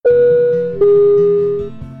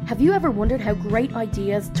Have you ever wondered how great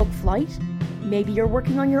ideas took flight? Maybe you're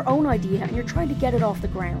working on your own idea and you're trying to get it off the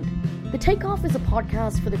ground. The Takeoff is a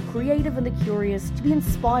podcast for the creative and the curious to be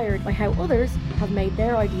inspired by how others have made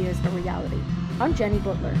their ideas a reality. I'm Jenny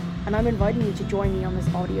Butler, and I'm inviting you to join me on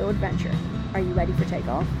this audio adventure. Are you ready for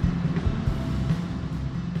Takeoff?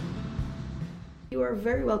 You are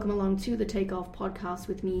very welcome along to the Takeoff podcast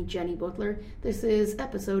with me, Jenny Butler. This is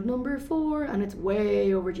episode number 4, and it's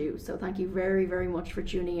way overdue. So thank you very, very much for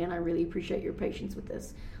tuning in. I really appreciate your patience with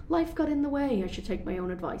this. Life got in the way. I should take my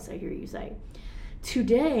own advice, I hear you say.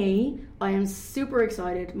 Today, I am super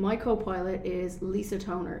excited. My co-pilot is Lisa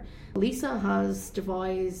Toner. Lisa has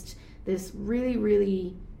devised this really,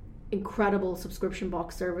 really incredible subscription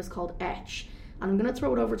box service called Etch. And I'm going to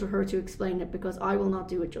throw it over to her to explain it because I will not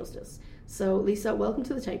do it justice. So, Lisa, welcome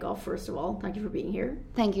to the Takeoff, first of all. Thank you for being here.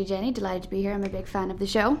 Thank you, Jenny. Delighted to be here. I'm a big fan of the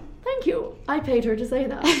show. Thank you. I paid her to say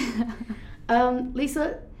that.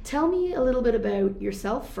 Lisa, tell me a little bit about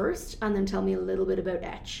yourself first, and then tell me a little bit about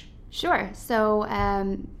Etch. Sure. So,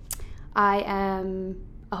 I am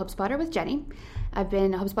a HubSpotter with Jenny. I've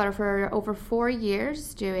been a HubSpotter for over 4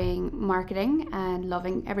 years doing marketing and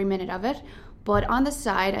loving every minute of it. But on the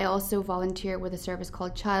side, I also volunteer with a service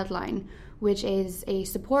called Childline, which is a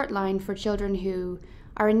support line for children who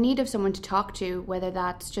are in need of someone to talk to, whether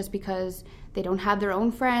that's just because they don't have their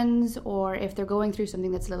own friends or if they're going through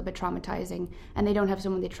something that's a little bit traumatizing and they don't have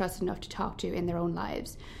someone they trust enough to talk to in their own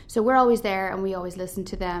lives. So we're always there and we always listen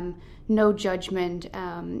to them, no judgment,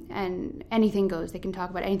 and anything goes. They can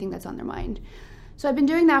talk about anything that's on their mind. So I've been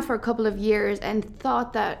doing that for a couple of years and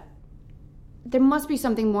thought that there must be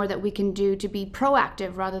something more that we can do to be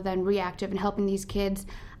proactive rather than reactive in helping these kids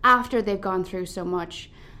after they've gone through so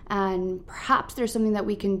much. And perhaps there's something that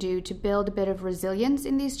we can do to build a bit of resilience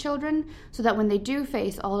in these children so that when they do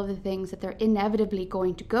face all of the things that they're inevitably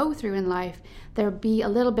going to go through in life, they'll be a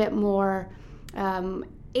little bit more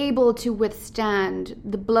able to withstand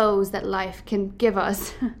the blows that life can give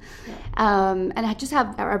us. And I just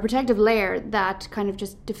have a protective layer that kind of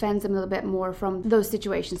just defends them a little bit more from those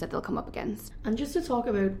situations that they'll come up against. And just to talk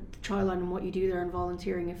about Childline and what you do there and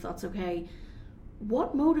volunteering, if that's okay,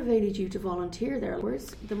 what motivated you to volunteer there?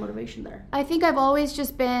 Where's the motivation there? I think I've always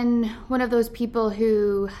just been one of those people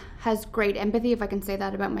who has great empathy, if I can say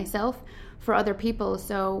that about myself, for other people.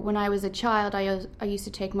 So when I was a child, I used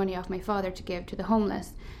to take money off my father to give to the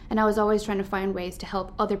homeless. And I was always trying to find ways to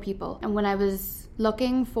help other people. And when I was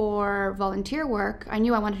looking for volunteer work, I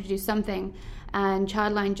knew I wanted to do something. And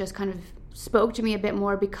Childline just kind of spoke to me a bit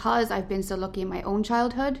more because I've been so lucky in my own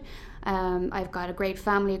childhood. I've got a great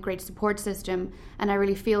family, a great support system, and I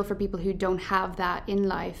really feel for people who don't have that in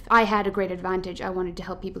life. I had a great advantage. I wanted to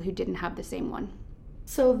help people who didn't have the same one.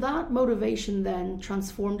 So that motivation then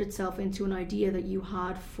transformed itself into an idea that you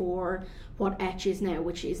had for what Etch is now,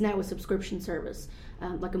 which is now a subscription service,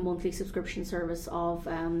 like a monthly subscription service of,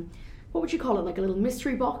 what would you call it, like a little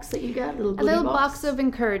mystery box that you get? A little box of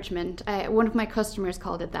encouragement. One of my customers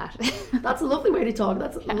called it that. That's a lovely way to talk.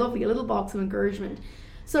 That's lovely, a little box of encouragement.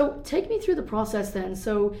 So take me through the process then.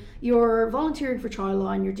 So you're volunteering for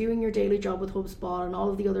Childline, you're doing your daily job with HubSpot and all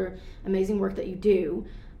of the other amazing work that you do.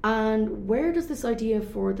 And where does this idea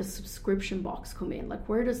for the subscription box come in? Like,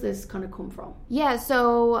 where does this kind of come from? Yeah,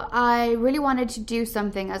 so I really wanted to do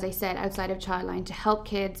something, as I said, outside of Childline to help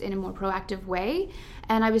kids in a more proactive way.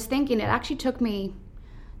 And I was thinking it actually took me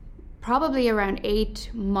probably around 8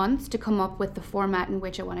 months to come up with the format in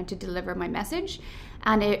which I wanted to deliver my message.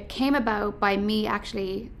 And it came about by me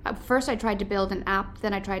actually, first I tried to build an app,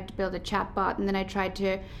 then I tried to build a chatbot, and then I tried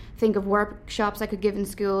to think of workshops I could give in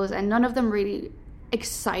schools, and none of them really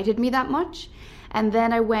excited me that much. And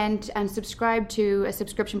then I went and subscribed to a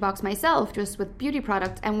subscription box myself, just with beauty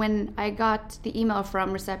products. And when I got the email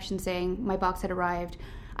from reception saying my box had arrived,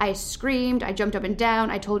 I screamed, I jumped up and down,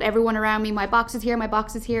 I told everyone around me, my box is here,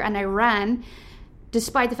 and I ran.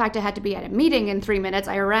 Despite the fact I had to be at a meeting in 3 minutes,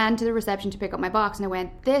 I ran to the reception to pick up my box and I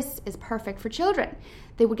went, this is perfect for children.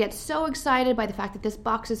 They would get so excited by the fact that this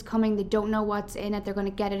box is coming. They don't know what's in it. They're going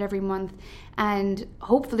to get it every month. And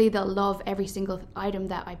hopefully they'll love every single item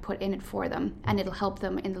that I put in it for them. And it'll help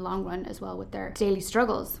them in the long run as well with their daily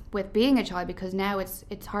struggles with being a child, because now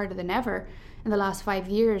it's harder than ever. In the last 5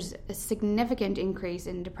 years, a significant increase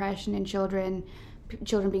in depression in children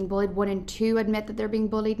being bullied. 1 in 2 admit that they're being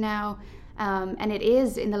bullied now. And it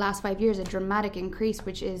is, in the last 5 years, a dramatic increase,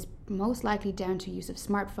 which is most likely down to use of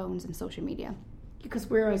smartphones and social media. Because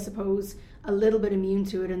we're, I suppose, a little bit immune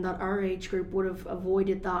to it, and that our age group would have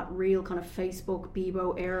avoided that real kind of Facebook,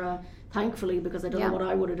 Bebo era, thankfully, because I don't know what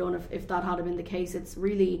I would have done if that had been the case. It's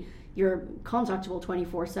really you're contactable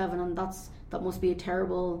 24/7, and that must be a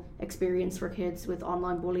terrible experience for kids with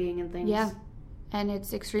online bullying and things. Yeah, and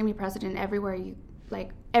it's extremely present everywhere.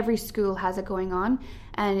 Every school has it going on,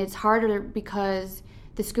 and it's harder because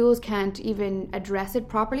the schools can't even address it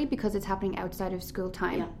properly because it's happening outside of school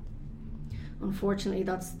time. Yeah. Unfortunately,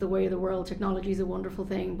 that's the way of the world. Technology is a wonderful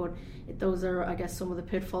thing, but those are, I guess, some of the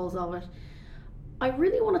pitfalls of it. I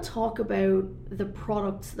really want to talk about the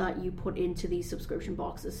products that you put into these subscription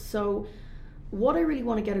boxes. So what I really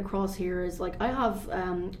want to get across here is, like,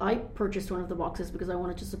 I purchased one of the boxes because I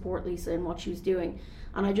wanted to support Lisa in what she was doing,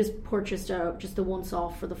 and I just purchased just the once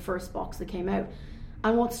off for the first box that came out.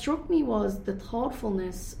 And what struck me was the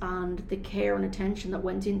thoughtfulness and the care and attention that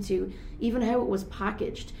went into even how it was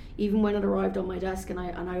packaged, even when it arrived on my desk and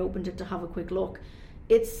I opened it to have a quick look.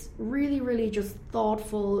 It's really, really just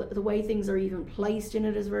thoughtful. The way things are even placed in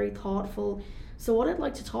it is very thoughtful. So what I'd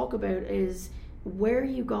like to talk about is where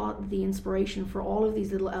you got the inspiration for all of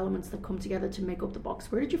these little elements that come together to make up the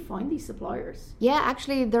box. Where did you find these suppliers? Yeah,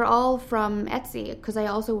 actually, they're all from Etsy, because I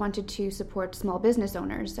also wanted to support small business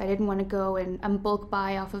owners. I didn't want to go and bulk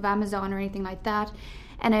buy off of Amazon or anything like that.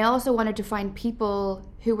 And I also wanted to find people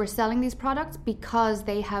who were selling these products because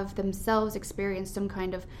they have themselves experienced some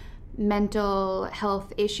kind of mental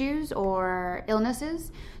health issues or illnesses,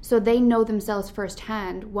 so they know themselves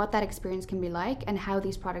firsthand what that experience can be like and how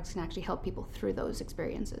these products can actually help people through those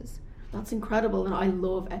experiences. That's incredible, and I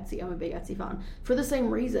love Etsy. I'm a big Etsy fan for the same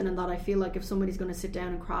reason, in that I feel like if somebody's going to sit down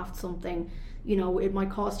and craft something, you know, it might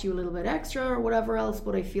cost you a little bit extra or whatever else,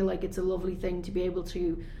 but I feel like it's a lovely thing to be able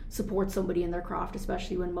to support somebody in their craft,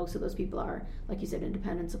 especially when most of those people are, like you said,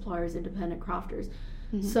 independent suppliers, independent crafters.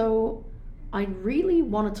 Mm-hmm. So I really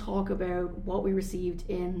want to talk about what we received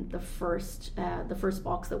in the first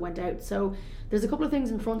box that went out. So there's a couple of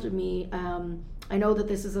things in front of me. I know that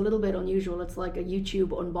this is a little bit unusual. It's like a YouTube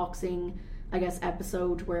unboxing, I guess,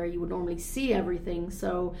 episode where you would normally see everything.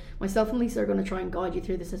 So myself and Lisa are going to try and guide you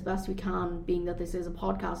through this as best we can, being that this is a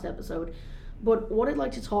podcast episode. But what I'd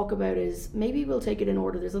like to talk about is, maybe we'll take it in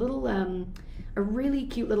order. There's a little, a really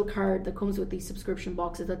cute little card that comes with these subscription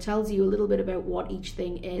boxes that tells you a little bit about what each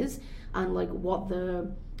thing is, and like what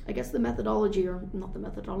the methodology, or not the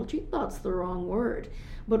methodology, that's the wrong word,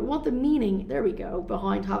 but what the meaning, there we go,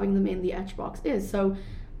 behind having them in the etch box is. So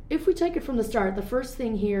if we take it from the start, the first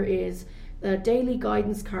thing here is the daily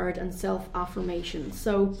guidance card and self-affirmation.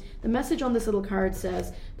 So the message on this little card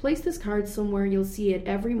says, place this card somewhere you'll see it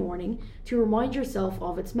every morning to remind yourself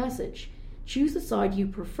of its message. Choose the side you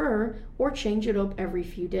prefer or change it up every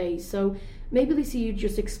few days. So maybe, Lisa, you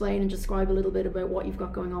just explain and describe a little bit about what you've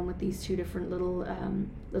got going on with these two different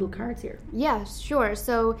little cards here. Yeah, sure.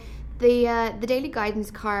 So the daily guidance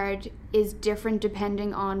card is different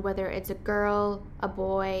depending on whether it's a girl, a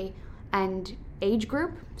boy, and age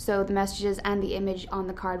group. So the messages and the image on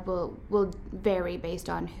the card will vary based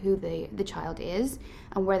on who the child is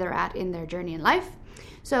and where they're at in their journey in life.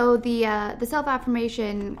 So the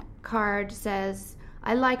self-affirmation card says,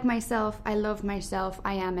 I like myself, I love myself,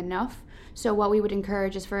 I am enough. So what we would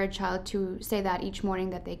encourage is for a child to say that each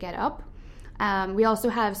morning that they get up. We also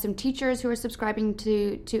have some teachers who are subscribing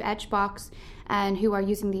to Etchbox and who are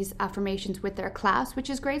using these affirmations with their class, which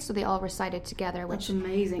is great. So they all recite it together, which is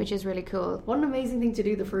amazing. Which is really cool. What an amazing thing to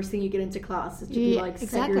do the first thing you get into class is to be like,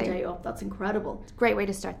 set your day up. That's incredible. Great way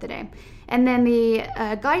to start the day. And then the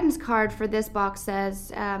guidance card for this box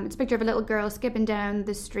says, it's a picture of a little girl skipping down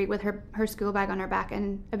the street with her school bag on her back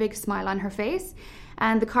and a big smile on her face.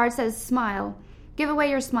 And the card says, smile. Give away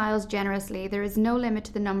your smiles generously. There is no limit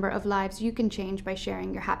to the number of lives you can change by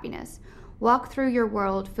sharing your happiness. Walk through your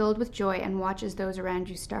world filled with joy and watch as those around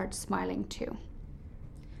you start smiling too.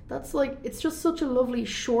 That's like, it's just such a lovely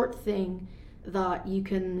short thing that you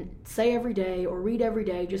can say every day or read every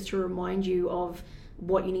day just to remind you of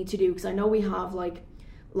what you need to do. Because I know we have like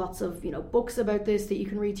lots of, books about this that you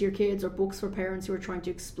can read to your kids, or books for parents who are trying to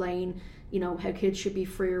explain, how kids should be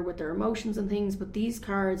freer with their emotions and things. But these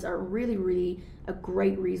cards are really, really a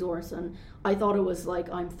great resource. And I thought it was like,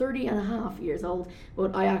 I'm 30 and a half years old,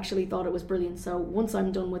 but I actually thought it was brilliant. So once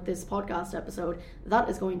I'm done with this podcast episode, that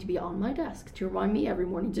is going to be on my desk to remind me every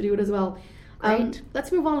morning to do it as well.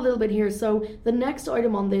 Let's move on a little bit here. So the next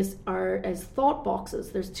item on this is thought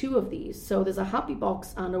boxes. There's two of these. So there's a happy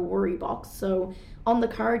box and a worry box. So on the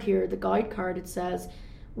card here, the guide card, it says,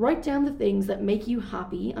 write down the things that make you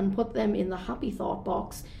happy and put them in the happy thought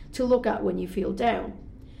box to look at when you feel down.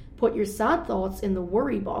 Put your sad thoughts in the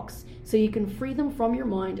worry box so you can free them from your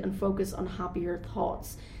mind and focus on happier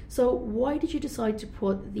thoughts. So why did you decide to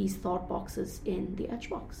put these thought boxes in the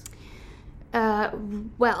etch box?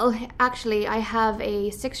 Well, actually, I have a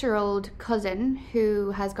 6-year-old cousin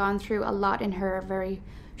who has gone through a lot in her very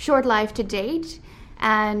short life to date.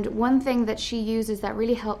 And one thing that she uses that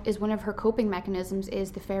really is one of her coping mechanisms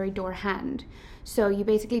is the fairy door hand. So you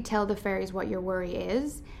basically tell the fairies what your worry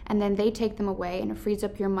is, and then they take them away, and it frees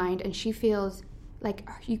up your mind, and she feels like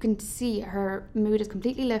you can see her mood is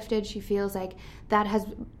completely lifted. She feels like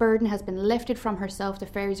burden has been lifted from herself. The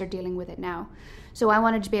fairies are dealing with it now. So I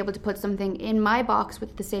wanted to be able to put something in my box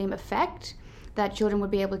with the same effect that children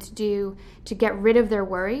would be able to do to get rid of their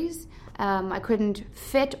worries. I couldn't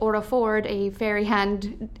fit or afford a fairy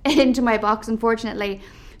hand into my box, unfortunately.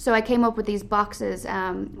 So I came up with these boxes,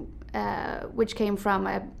 which came from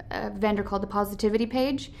a vendor called The Positivity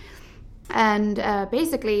Page. And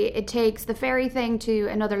basically, it takes the fairy thing to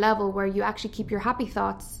another level where you actually keep your happy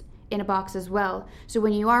thoughts in a box as well. So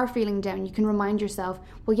when you are feeling down, you can remind yourself,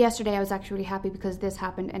 well, yesterday I was actually really happy because this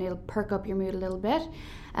happened, and it'll perk up your mood a little bit.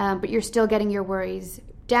 But you're still getting your worries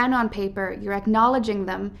down on paper, you're acknowledging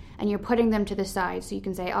them, and you're putting them to the side so you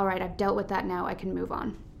can say, all right, I've dealt with that now, I can move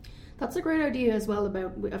on. That's a great idea as well.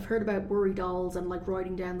 I've heard about worry dolls and like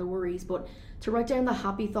writing down the worries, but to write down the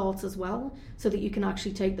happy thoughts as well so that you can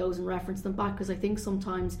actually take those and reference them back, because I think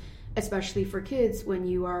sometimes, especially for kids, when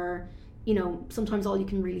you are, sometimes all you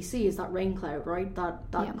can really see is that rain cloud, right?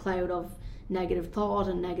 That cloud of negative thought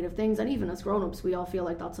and negative things, and even as grown-ups we all feel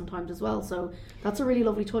like that sometimes as well. So that's a really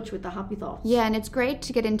lovely touch with the happy thoughts. Yeah, and it's great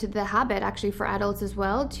to get into the habit actually for adults as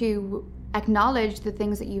well to acknowledge the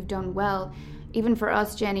things that you've done well. Even for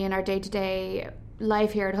us, Jenny, in our day-to-day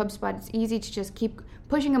life here at HubSpot, it's easy to just keep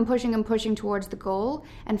pushing and pushing and pushing towards the goal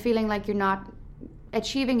and feeling like you're not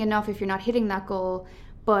achieving enough if you're not hitting that goal,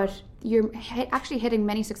 but you're actually hitting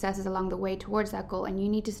many successes along the way towards that goal, and you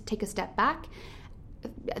need to take a step back,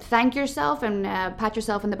 thank yourself and pat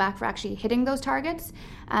yourself in the back for actually hitting those targets,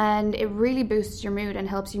 and it really boosts your mood and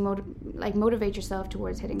helps you motivate yourself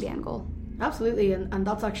towards hitting the end goal. Absolutely, and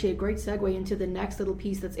that's actually a great segue into the next little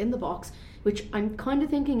piece that's in the box, which I'm kind of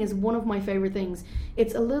thinking is one of my favorite things.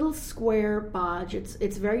 It's a little square badge.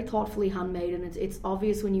 It's very thoughtfully handmade, and it's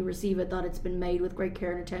obvious when you receive it that it's been made with great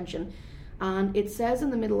care and attention. And it says in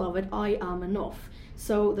the middle of it, I am enough.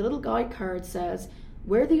 So the little guide card says,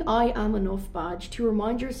 wear the I am enough badge to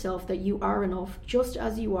remind yourself that you are enough just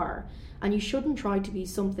as you are, and you shouldn't try to be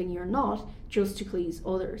something you're not just to please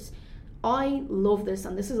others. I love this,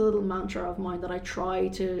 and this is a little mantra of mine that I try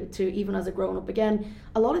to even as a grown-up. Again,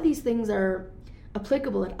 a lot of these things are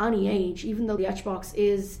applicable at any age, even though the Etchbox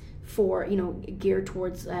is for, geared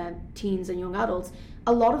towards teens and young adults.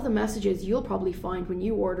 A lot of the messages you'll probably find when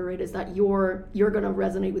you order it is that you're going to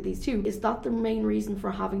resonate with these too. Is that the main reason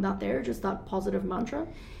for having that there, just that positive mantra?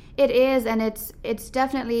 It is, and it's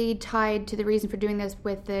definitely tied to the reason for doing this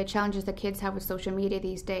with the challenges that kids have with social media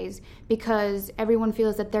these days, because everyone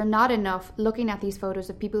feels that they're not enough looking at these photos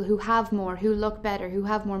of people who have more, who look better, who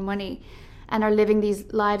have more money, and are living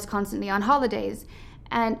these lives constantly on holidays.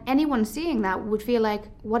 And anyone seeing that would feel like,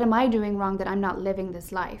 what am I doing wrong that I'm not living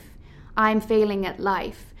this life? I'm failing at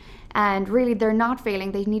life. And really, they're not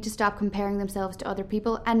failing. They need to stop comparing themselves to other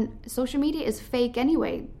people. And social media is fake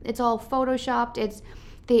anyway. It's all photoshopped.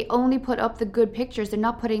 They only put up the good pictures. They're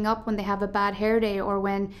not putting up when they have a bad hair day or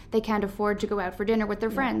when they can't afford to go out for dinner with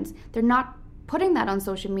their friends. They're not putting that on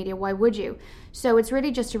social media. Why would you? So it's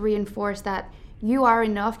really just to reinforce that you are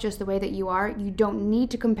enough just the way that you are. You don't need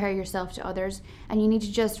to compare yourself to others, and you need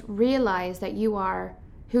to just realize that you are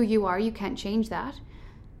who you are. You can't change that.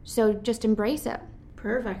 So just embrace it.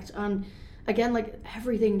 Perfect. And again,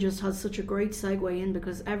 everything just has such a great segue in,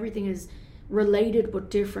 because everything is related but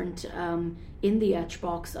different in the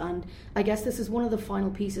Etchbox. And I guess this is one of the final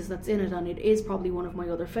pieces that's in it, and it is probably one of my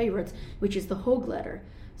other favorites, which is the hug letter.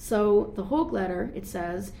 So the hug letter, it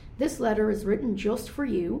says, this letter is written just for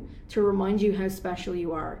you to remind you how special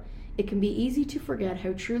you are. It can be easy to forget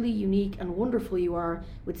how truly unique and wonderful you are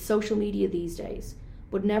with social media these days,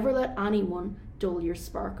 but never let anyone dull your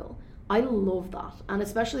sparkle. I love that. And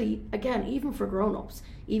especially, again, even for grown-ups,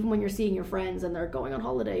 even when you're seeing your friends and they're going on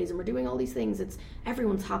holidays and we're doing all these things,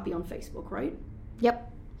 everyone's happy on Facebook, right?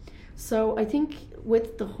 Yep. So I think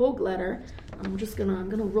with the hug letter, I'm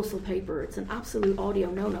gonna rustle paper. It's an absolute audio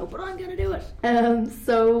no-no, but I'm gonna do it.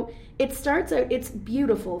 So it starts out, it's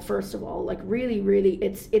beautiful, first of all, really, really,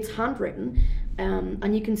 it's handwritten,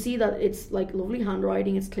 and you can see that it's lovely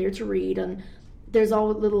handwriting, it's clear to read, and there's all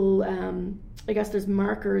little, I guess there's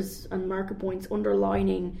markers and marker points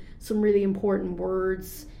underlining some really important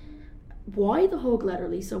words. Why the hug letter,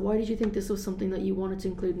 Lisa? Why did you think this was something that you wanted to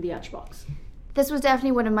include in the Etchbox? This was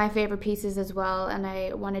definitely one of my favorite pieces as well, and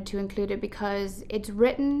I wanted to include it because it's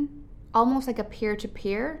written almost like a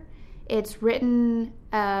peer-to-peer. It's written,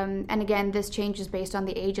 and again, this changes based on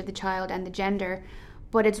the age of the child and the gender,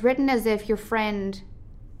 but it's written as if your friend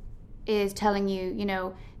is telling you, you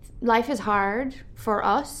know, life is hard for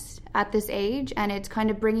us at this age, and it's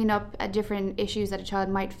kind of bringing up different issues that a child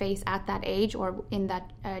might face at that age or in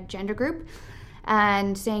that gender group,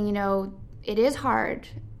 and saying, you know, it is hard.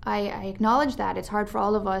 I acknowledge that. It's hard for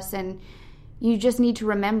all of us, and you just need to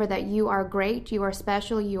remember that you are great, you are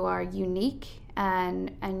special, you are unique,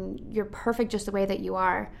 and you're perfect just the way that you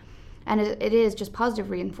are. And it is just positive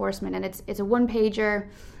reinforcement, and it's a one-pager.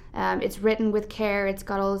 It's written with care. It's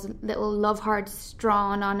got all those little love hearts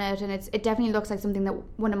drawn on it, and it definitely looks like something that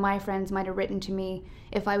one of my friends might have written to me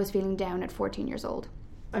if I was feeling down at 14 years old.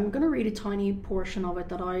 I'm going to read a tiny portion of it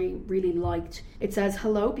that I really liked. It says,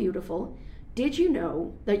 "Hello, beautiful. Did you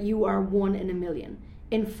know that you are 1 in a million?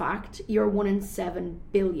 In fact, you're 1 in 7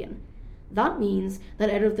 billion. That means that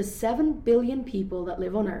out of the 7 billion people that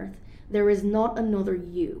live on Earth, there is not another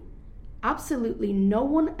you. Absolutely no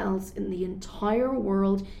one else in the entire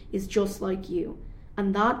world is just like you.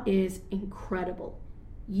 And that is incredible.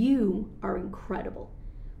 You are incredible.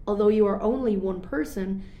 Although you are only one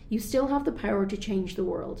person, you still have the power to change the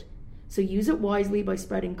world. So use it wisely by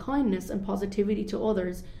spreading kindness and positivity to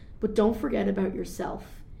others, but don't forget about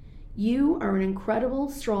yourself. You are an incredible,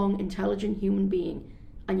 strong, intelligent human being,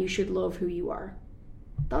 and you should love who you are."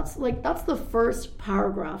 That's the first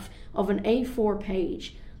paragraph of an A4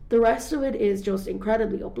 page. The rest of it is just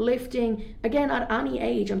incredibly uplifting. Again, at any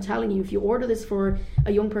age, I'm telling you, if you order this for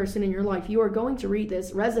a young person in your life, you are going to read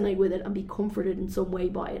this, resonate with it, and be comforted in some way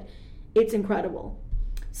by it. It's incredible.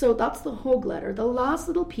 So that's the hug letter. The last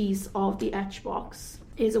little piece of the etch box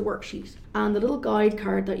is a worksheet. And the little guide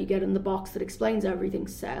card that you get in the box that explains everything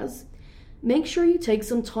says, "Make sure you take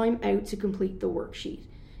some time out to complete the worksheet.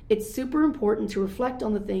 It's super important to reflect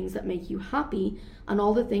on the things that make you happy and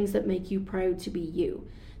all the things that make you proud to be you."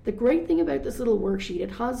 The great thing about this little worksheet,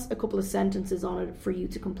 it has a couple of sentences on it for you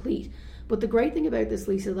to complete. But the great thing about this,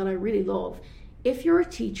 Lisa, that I really love, if you're a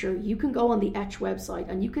teacher, you can go on the Etch website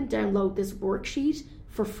and you can download this worksheet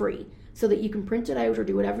for free so that you can print it out or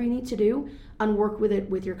do whatever you need to do and work with it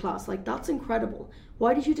with your class. Like, that's incredible.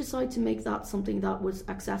 Why did you decide to make that something that was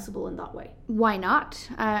accessible in that way? Why not?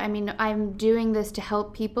 I mean, I'm doing this to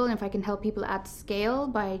help people, and if I can help people at scale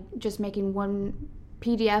by just making one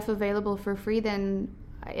PDF available for free, then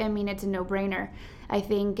I mean, it's a no-brainer. I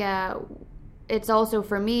think it's also,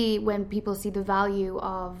 for me, when people see the value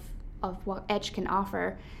of what Etch can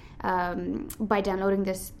offer by downloading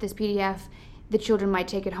this PDF, the children might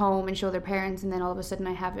take it home and show their parents, and then all of a sudden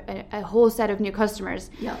I have a whole set of new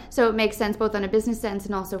customers. Yeah. So it makes sense both on a business sense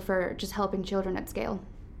and also for just helping children at scale.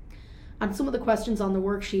 And some of the questions on the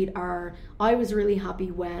worksheet are, I was really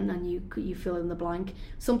happy when, and you fill in the blank.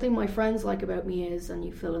 Something my friends like about me is, and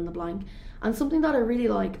you fill in the blank. And something that I really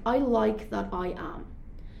like, I like that I am.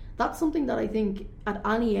 That's something that I think at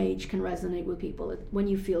any age can resonate with people. When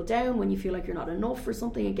you feel down, when you feel like you're not enough for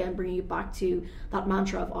something, again, bringing it back to that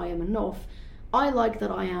mantra of I am enough. I like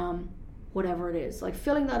that I am whatever it is. Like,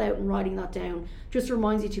 filling that out and writing that down just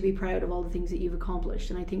reminds you to be proud of all the things that you've accomplished.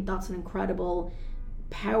 And I think that's an incredible,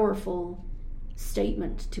 powerful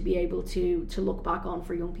statement to be able to look back on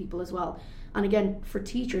for young people as well. And again, for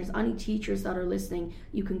teachers, any teachers that are listening,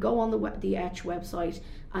 you can go on the Etch website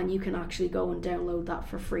and you can actually go and download that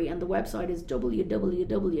for free. And the website is www.etch.org,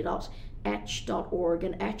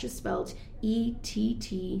 and Etch is spelled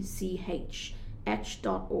ETTCH,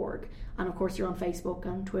 etch.org. And of course, you're on Facebook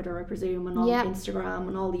and Twitter, I presume, and on Instagram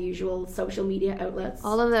and all the usual social media outlets.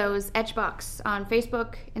 All of those. Etchbox on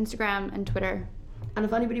Facebook, Instagram, and Twitter. And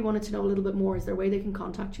if anybody wanted to know a little bit more, is there a way they can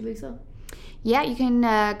contact you, Lisa? Yeah, you can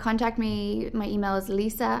contact me. My email is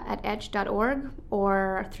lisa@etch.org,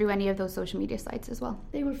 or through any of those social media sites as well.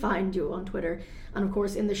 They will find you on Twitter. And of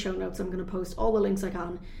course, in the show notes, I'm going to post all the links I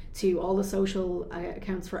can to all the social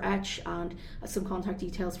accounts for Etch and some contact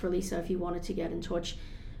details for Lisa if you wanted to get in touch.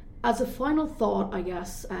 As a final thought, I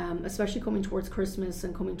guess, especially coming towards Christmas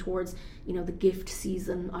and coming towards, the gift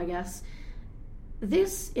season, I guess,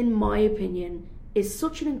 this, in my opinion, is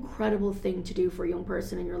such an incredible thing to do for a young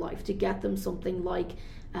person in your life, to get them something like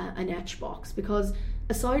an Etch box. Because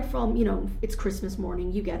aside from, it's Christmas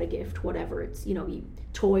morning, you get a gift, whatever, it's,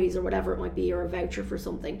 toys or whatever it might be, or a voucher for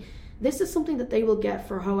something. This is something that they will get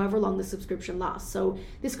for however long the subscription lasts. So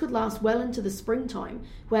this could last well into the springtime,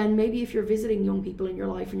 when maybe if you're visiting young people in your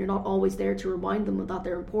life and you're not always there to remind them that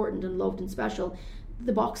they're important and loved and special,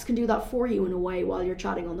 the box can do that for you in a way while you're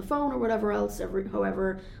chatting on the phone or whatever else,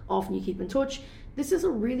 however often you keep in touch. This is a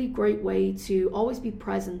really great way to always be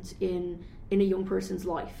present in a young person's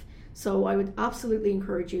life. So I would absolutely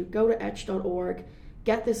encourage you, go to etch.org,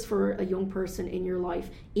 get this for a young person in your life,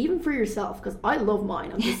 even for yourself, because I love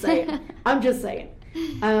mine. I'm just saying. I'm just saying.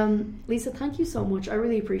 Lisa, thank you so much. I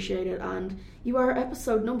really appreciate it. And you are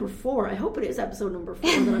episode number 4. I hope it is episode number 4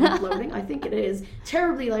 that I'm uploading. I think it is.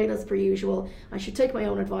 Terribly late as per usual. I should take my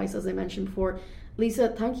own advice, as I mentioned before. Lisa,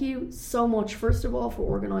 thank you so much, first of all, for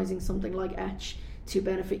organising something like Etch to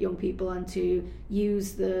benefit young people and to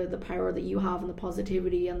use the power that you have and the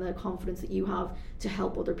positivity and the confidence that you have to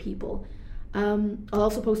help other people. I'll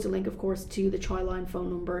also post a link, of course, to the Childline phone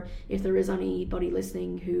number if there is anybody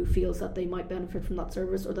listening who feels that they might benefit from that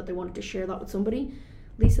service or that they wanted to share that with somebody.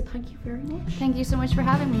 Lisa, thank you very much. Thank you so much for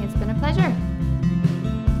having me. It's been a pleasure.